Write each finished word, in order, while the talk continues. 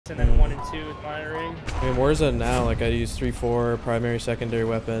and then 1 and 2 with my ring. I mean, Warzone now, like I use 3-4 primary, secondary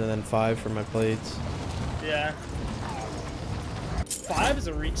weapon, and then 5 for my plates. Yeah. 5 is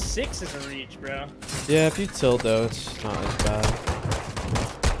a reach, 6 is a reach, bro. Yeah, if you tilt though, it's not as bad.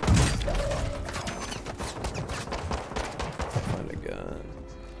 Find a gun.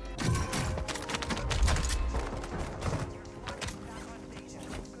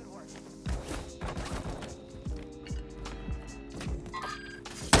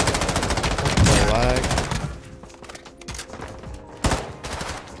 Lag.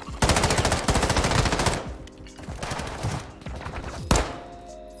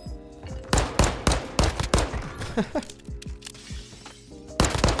 I've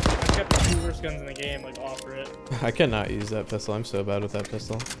got the 2 worst guns in the game, like, offer it. I cannot use that pistol. I'm so bad with that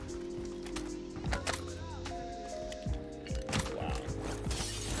pistol. Wow.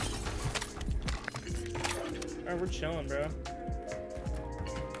 Alright, we're chilling, bro.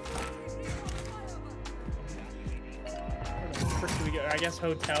 Where the frick do we go? I guess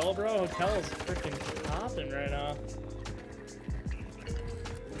hotel, bro. Hotel is freaking popping right now.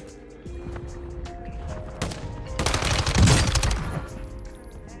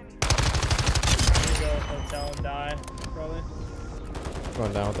 Hotel and die, probably.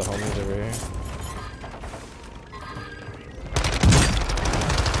 Going down with the homies over here.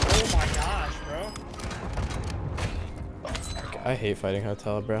 Oh my gosh, bro. I hate fighting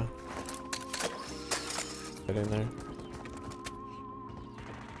hotel, bro. Get in there.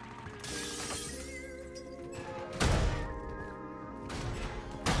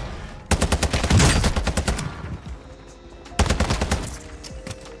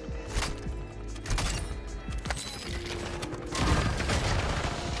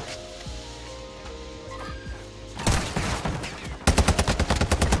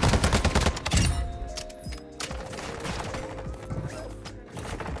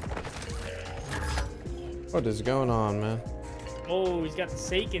 What is going on, man? Oh, he's got the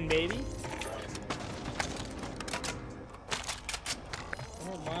Seiken, baby. I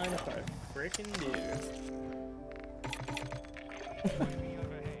don't mind if I freaking do.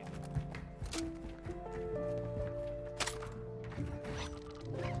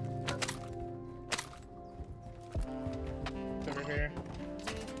 It's over here.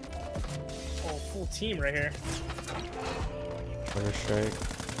 Oh, full team right here. Under strike.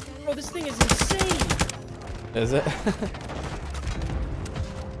 Bro, this thing is insane. Is it?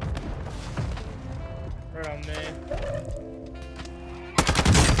 Right on me.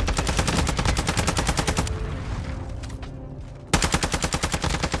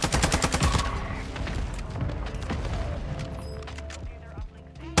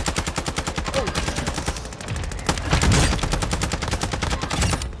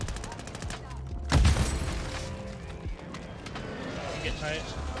 Get tight.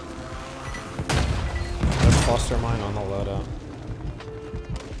 Cluster mine on the loadout.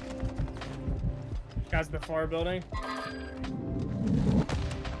 Guys in the far building.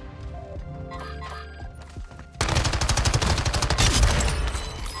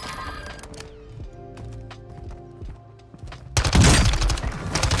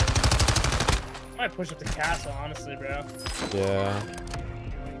 Might push up the castle, honestly, bro. Yeah.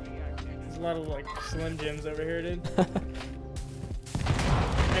 There's a lot of like slim jims over here, dude.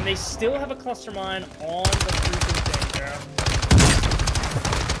 And they still have a cluster mine on the freaking thing, bro.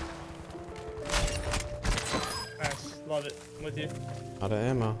 Nice, love it. I'm with you. Out of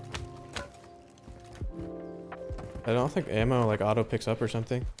ammo. I don't think ammo like auto picks up or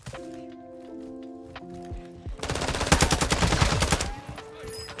something.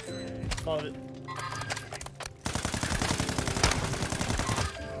 Love it.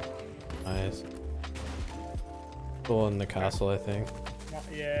 Nice. Full in the castle, I think.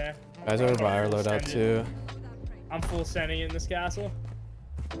 Yeah. Guys over by our loadout too. I'm full sending in this castle.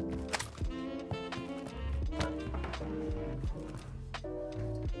 I'm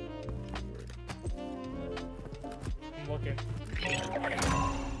looking.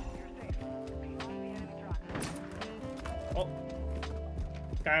 Oh.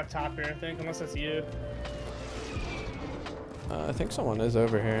 Guy up top here, I think, unless that's you. I think someone is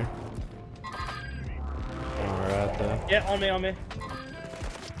over here. Alright, though. Yeah, on me, on me.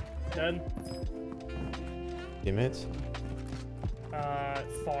 Dead. Teammates?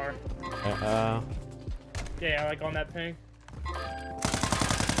 Far. Yeah, like on that ping.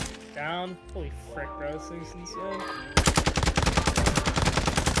 Down. Holy frick, bro. This thing's insane.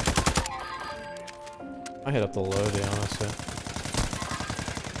 I hit up the loadie, honestly.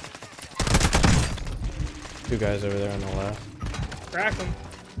 2 guys over there on the left. Crack him.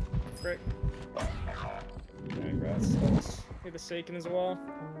 Frick. Congrats. He Get the Saken as well.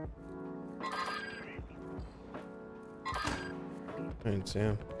 I didn't see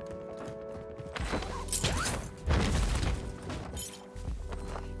him.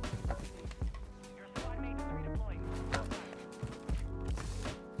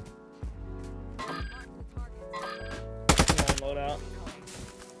 Load out.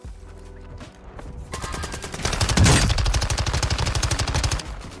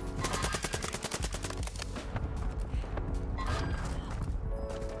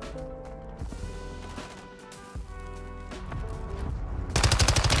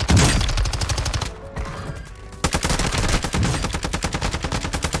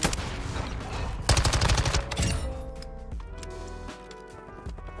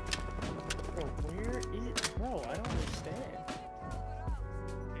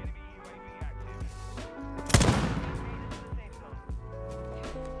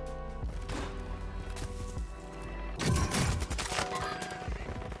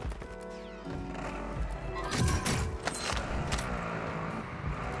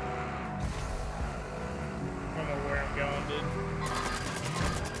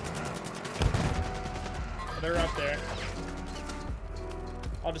 They're up there.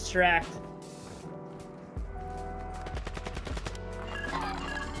 I'll distract.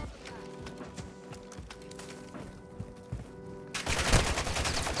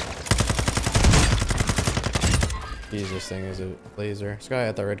 Jeez, this thing is a laser. This guy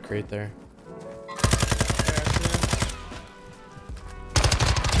at the red crate there.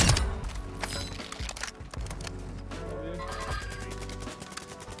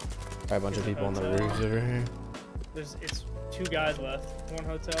 A bunch of people on the roofs over here. It's 2 guys left. 1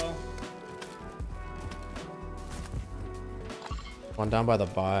 hotel. One down by the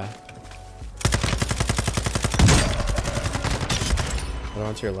buy. Another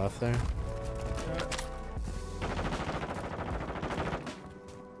one to your left there.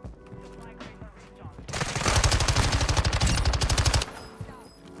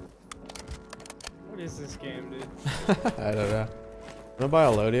 What is this game, dude? I don't know. Wanna buy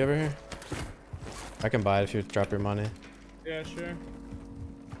a loadie over here? I can buy it if you drop your money. Yeah, sure.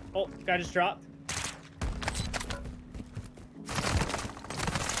 Oh, guy just dropped.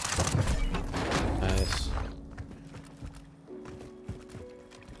 Nice.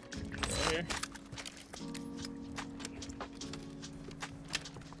 Right here.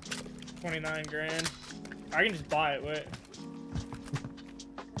 29 grand. I can just buy it, wait.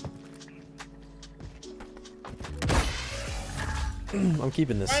 I'm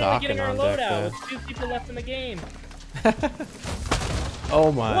keeping the socket on deck though. With 2 people left in the game.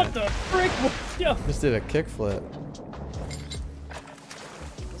 Oh my. What the frick? Yo. Just did a kickflip.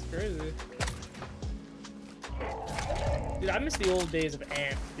 That's crazy. Dude, I miss the old days of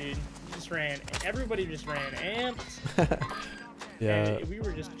amp, dude. You just ran. Everybody just ran amps. Yeah. And we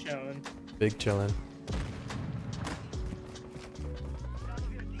were just chilling. Big chilling.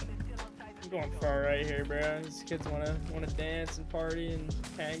 Going far right here, bro. These kids wanna dance and party and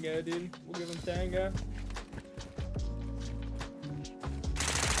tango, dude. We'll give them tango.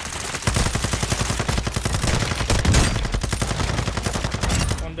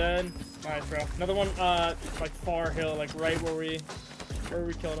 One dead. Nice, bro. Another one, like far hill, like right where we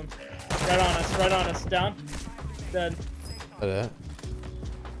killed him. Right on us. Down. Dead. Is that it?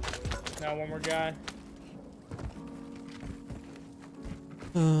 Now one more guy.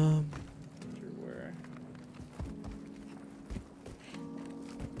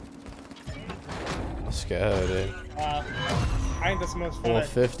 Let's go, dude. I think that's the most fun.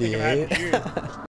 458.